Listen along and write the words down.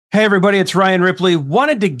Hey, everybody, it's Ryan Ripley.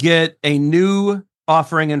 Wanted to get a new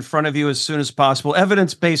offering in front of you as soon as possible,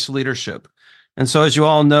 evidence-based leadership. And so, as you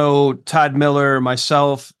all know, Todd Miller,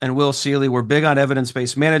 myself, and Will Seeley, we're big on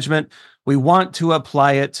evidence-based management. We want to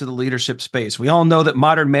apply it to the leadership space. We all know that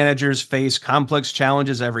modern managers face complex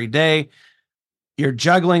challenges every day. You're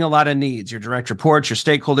juggling a lot of needs, your direct reports, your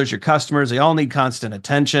stakeholders, your customers, they all need constant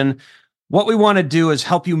attention. What we want to do is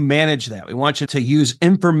help you manage that. We want you to use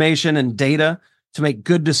information and data to make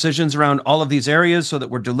good decisions around all of these areas so that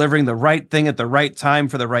we're delivering the right thing at the right time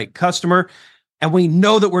for the right customer. And we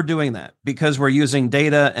know that we're doing that because we're using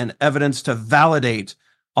data and evidence to validate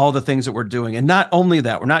all the things that we're doing. And not only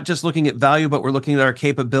that, we're not just looking at value, but we're looking at our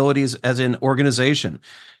capabilities as an organization.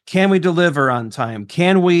 Can we deliver on time?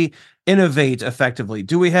 Can we innovate effectively?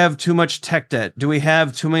 Do we have too much tech debt? Do we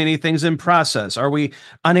have too many things in process? Are we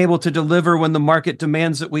unable to deliver when the market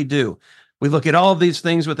demands that we do? We look at all of these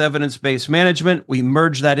things with evidence-based management. We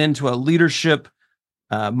merge that into a leadership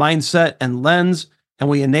mindset and lens, and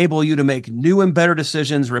we enable you to make new and better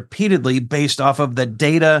decisions repeatedly based off of the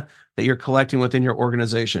data that you're collecting within your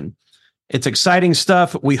organization. It's exciting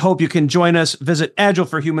stuff. We hope you can join us. Visit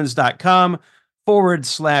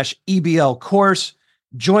agileforhumans.com/EBL course.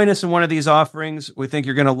 Join us in one of these offerings. We think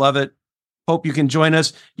you're going to love it. Hope you can join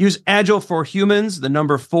us. Use Agile for Humans, the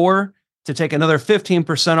number 4, to take another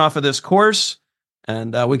 15% off of this course.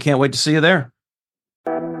 And we can't wait to see you there.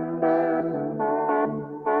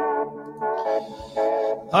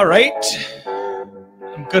 All right.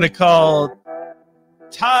 I'm going to call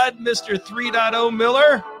Todd Mr. 3.0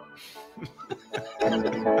 Miller.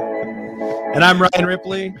 And I'm Ryan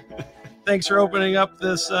Ripley. Thanks for opening up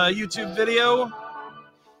this YouTube video.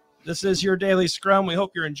 This is your Daily Scrum. We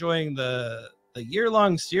hope you're enjoying the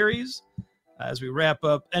year-long series. As we wrap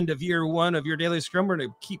up end of year 1 of your Daily Scrum, we're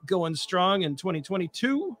going to keep going strong in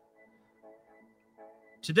 2022.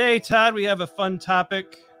 Today, Todd, we have a fun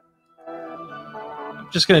topic.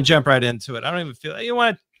 I'm just going to jump right into it. I don't even feel you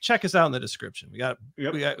want to check us out in the description. We got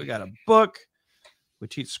a book. We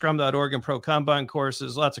teach scrum.org and Pro Kanban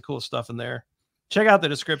courses. Lots of cool stuff in there. Check out the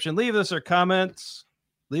description. Leave us your comments.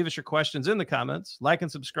 Leave us your questions in the comments. Like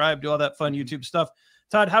and subscribe. Do all that fun YouTube stuff.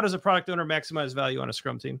 Todd, how does a product owner maximize value on a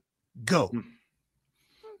Scrum team? Go.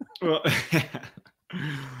 Well,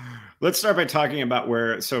 let's start by talking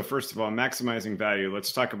about so first of all, maximizing value.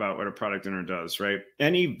 Let's talk about what a product owner does, right?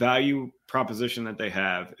 Any value proposition that they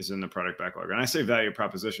have is in the product backlog. And I say value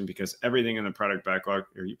proposition because everything in the product backlog,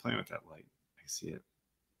 are you playing with that light? I see it.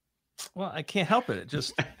 Well, I can't help it. It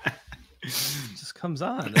just comes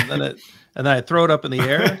on. And then I throw it up in the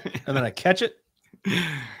air and then I catch it.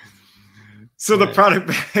 So the product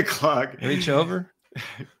backlog. Reach over.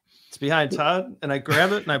 It's behind Todd, and I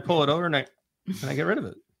grab it and I pull it over and I get rid of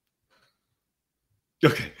it.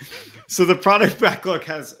 Okay, so the product backlog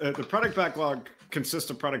consists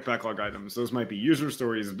of product backlog items. Those might be user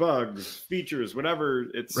stories, bugs, features, whatever.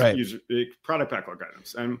 It's right. Product backlog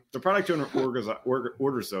items, and the product owner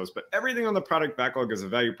orders those. But everything on the product backlog is a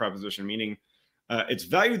value proposition, meaning it's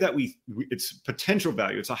value that it's potential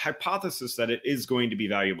value. It's a hypothesis that it is going to be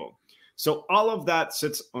valuable. So all of that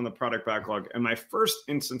sits on the product backlog. And my first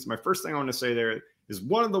thing I want to say there is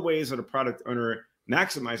one of the ways that a product owner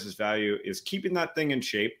maximizes value is keeping that thing in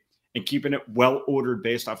shape and keeping it well ordered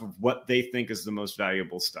based off of what they think is the most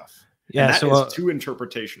valuable stuff. Yeah, and that is to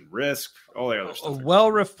interpretation, risk, all the other stuff. A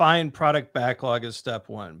well-refined product backlog is step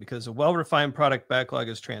 1 because a well-refined product backlog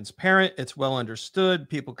is transparent. It's well understood.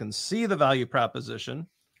 People can see the value proposition.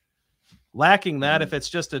 Lacking that, if it's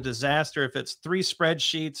just a disaster, if it's 3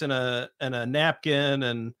 spreadsheets and a napkin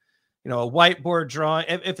and a whiteboard drawing,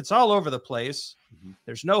 if it's all over the place,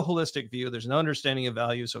 there's no holistic view, there's no understanding of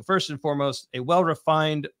value. So first and foremost, a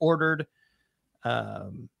well-refined, ordered,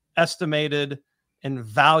 estimated, and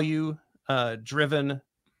value driven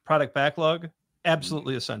product backlog,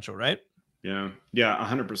 absolutely essential, right? Yeah,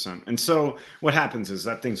 100%. And so what happens is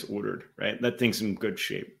that thing's ordered, right? That thing's in good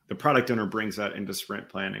shape. The product owner brings that into sprint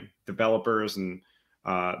planning. Developers and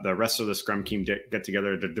the rest of the Scrum team get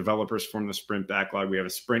together. The developers form the sprint backlog. We have a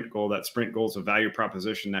sprint goal. That sprint goal is a value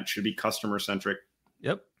proposition that should be customer centric.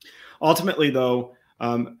 Yep. Ultimately, though,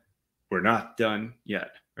 we're not done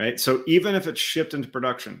yet, right? So even if it's shipped into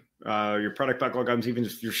production, your product backlog items, even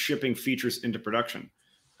if you're shipping features into production,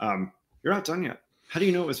 you're not done yet. How do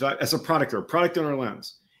you know it was value? As a product owner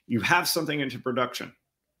lens, you have something into production.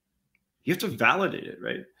 You have to validate it,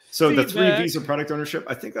 right? So feedback. The 3 V's of product ownership,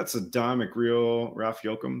 I think that's a Don McReel, Ralph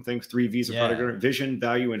Yoakum thing, 3 V's of product ownership: vision,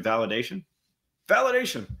 value, and validation.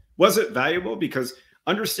 Validation. Was it valuable? Because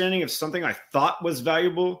understanding if something I thought was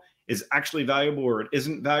valuable is actually valuable or it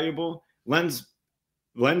isn't valuable lends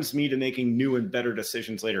lends me to making new and better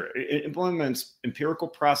decisions later. It implements empirical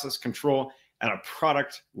process control at a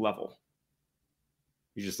product level.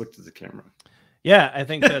 You just looked at the camera. Yeah, I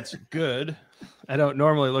think that's good. I don't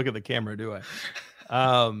normally look at the camera, do I?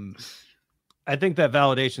 I think that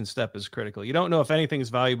validation step is critical. You don't know if anything is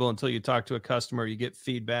valuable until you talk to a customer, you get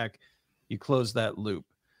feedback, you close that loop.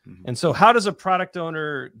 Mm-hmm. And so how does a product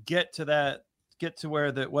owner get to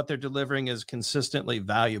where what they're delivering is consistently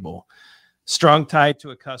valuable? Strong tie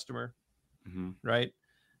to a customer, right?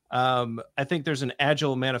 I think there's an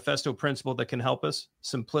agile manifesto principle that can help us.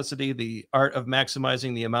 Simplicity, the art of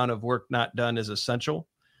maximizing the amount of work not done, is essential.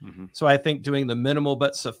 So I think doing the minimal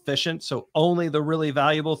but sufficient, so only the really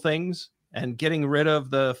valuable things, and getting rid of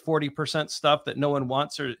the 40% stuff that no one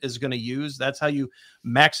wants or is going to use. That's how you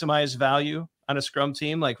maximize value on a Scrum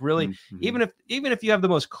team. Like really, even if you have the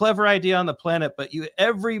most clever idea on the planet, but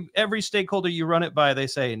every stakeholder you run it by, they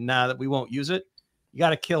say, nah, that we won't use it. You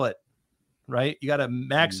got to kill it, right? You got to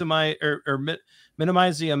maximize or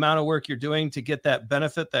minimize the amount of work you're doing to get that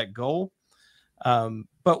benefit, that goal.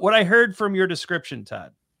 But what I heard from your description,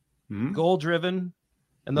 Todd, goal driven,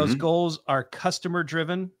 and those goals are customer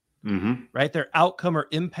driven. Right? They're outcome or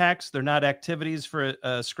impacts. They're not activities for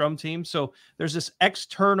a Scrum team. So there's this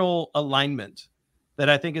external alignment that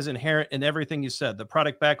I think is inherent in everything you said. The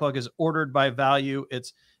product backlog is ordered by value.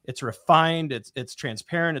 It's refined. It's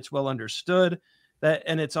transparent. It's well understood.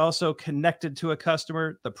 And it's also connected to a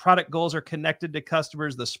customer. The product goals are connected to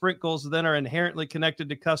customers. The sprint goals then are inherently connected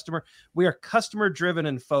to customer. We are customer driven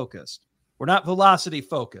and focused. We're not velocity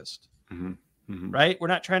focused. Right? We're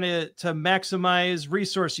not trying to maximize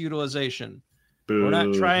resource utilization. We're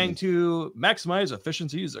not trying to maximize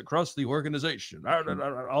efficiencies across the organization.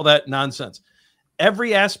 All that nonsense.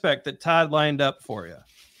 Every aspect that Todd lined up for you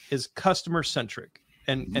is customer centric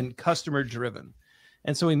and customer driven.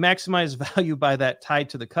 And so we maximize value by that tied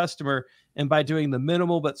to the customer and by doing the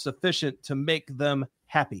minimal but sufficient to make them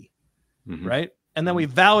happy. Right? And then we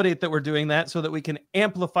validate that we're doing that so that we can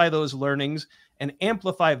amplify those learnings and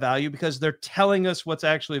amplify value because they're telling us what's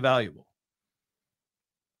actually valuable.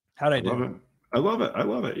 How'd I do? I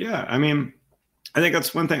love it. Yeah. I mean, I think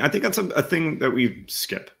that's one thing. I think that's a thing that we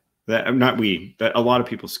skip. That a lot of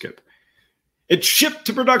people skip. It shipped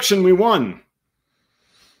to production. We won.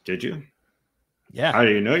 Did you? Yeah. How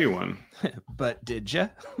do you know you won? But did you?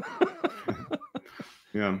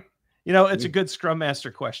 Yeah. You know, it's a good Scrum Master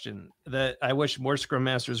question that I wish more Scrum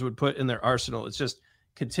Masters would put in their arsenal. It's just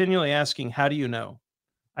continually asking, how do you know?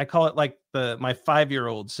 I call it like my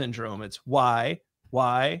 5-year-old syndrome. It's why.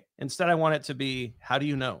 Instead, I want it to be, how do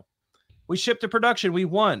you know? We shipped to production. We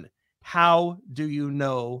won. How do you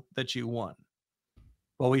know that you won?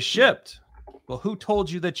 Well, we shipped. Well, who told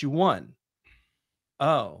you that you won?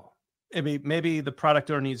 Oh, maybe the product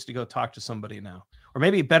owner needs to go talk to somebody now. Or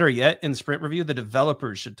maybe better yet, in sprint review, the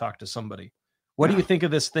developers should talk to somebody. What do you think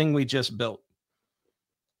of this thing we just built?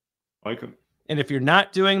 Like it. And if you're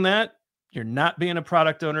not doing that, you're not being a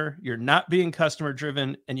product owner, you're not being customer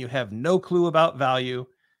driven, and you have no clue about value,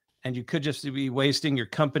 and you could just be wasting your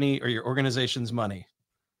company or your organization's money.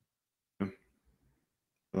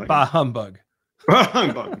 Like bah humbug. Bah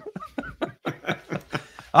humbug.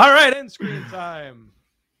 All right, end screen time.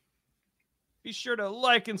 Be sure to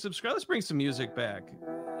like and subscribe. Let's bring some music back.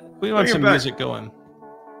 We want some music going.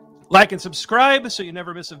 Like and subscribe so you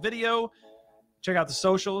never miss a video. Check out the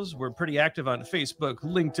socials. We're pretty active on Facebook,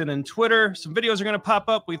 LinkedIn, and Twitter. Some videos are going to pop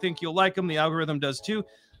up. We think you'll like them. The algorithm does too.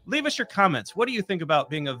 Leave us your comments. What do you think about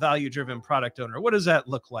being a value-driven product owner? What does that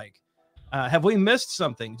look like? Have we missed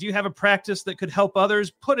something? Do you have a practice that could help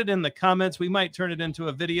others? Put it in the comments. We might turn it into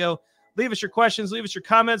a video. Leave us your questions. Leave us your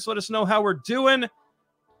comments. Let us know how we're doing.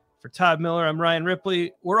 For Todd Miller, I'm Ryan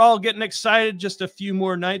Ripley. We're all getting excited. Just a few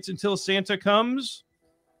more nights until Santa comes,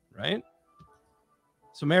 right?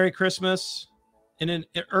 So Merry Christmas. And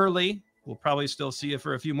early, we'll probably still see you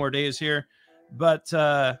for a few more days here. But,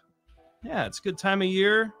 yeah, it's a good time of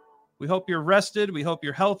year. We hope you're rested. We hope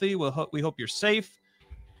you're healthy. We hope you're safe.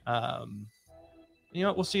 You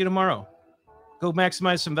know, we'll see you tomorrow. Go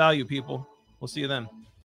maximize some value, people. We'll see you then.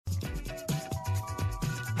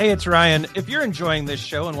 Hey, it's Ryan. If you're enjoying this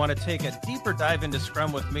show and want to take a deeper dive into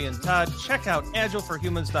Scrum with me and Todd, check out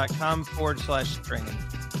agileforhumans.com/training.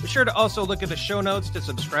 Be sure to also look at the show notes to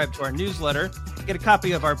subscribe to our newsletter, get a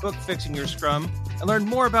copy of our book, Fixing Your Scrum, and learn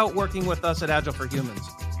more about working with us at Agile for Humans.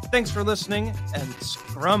 Thanks for listening, and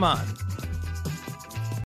Scrum on.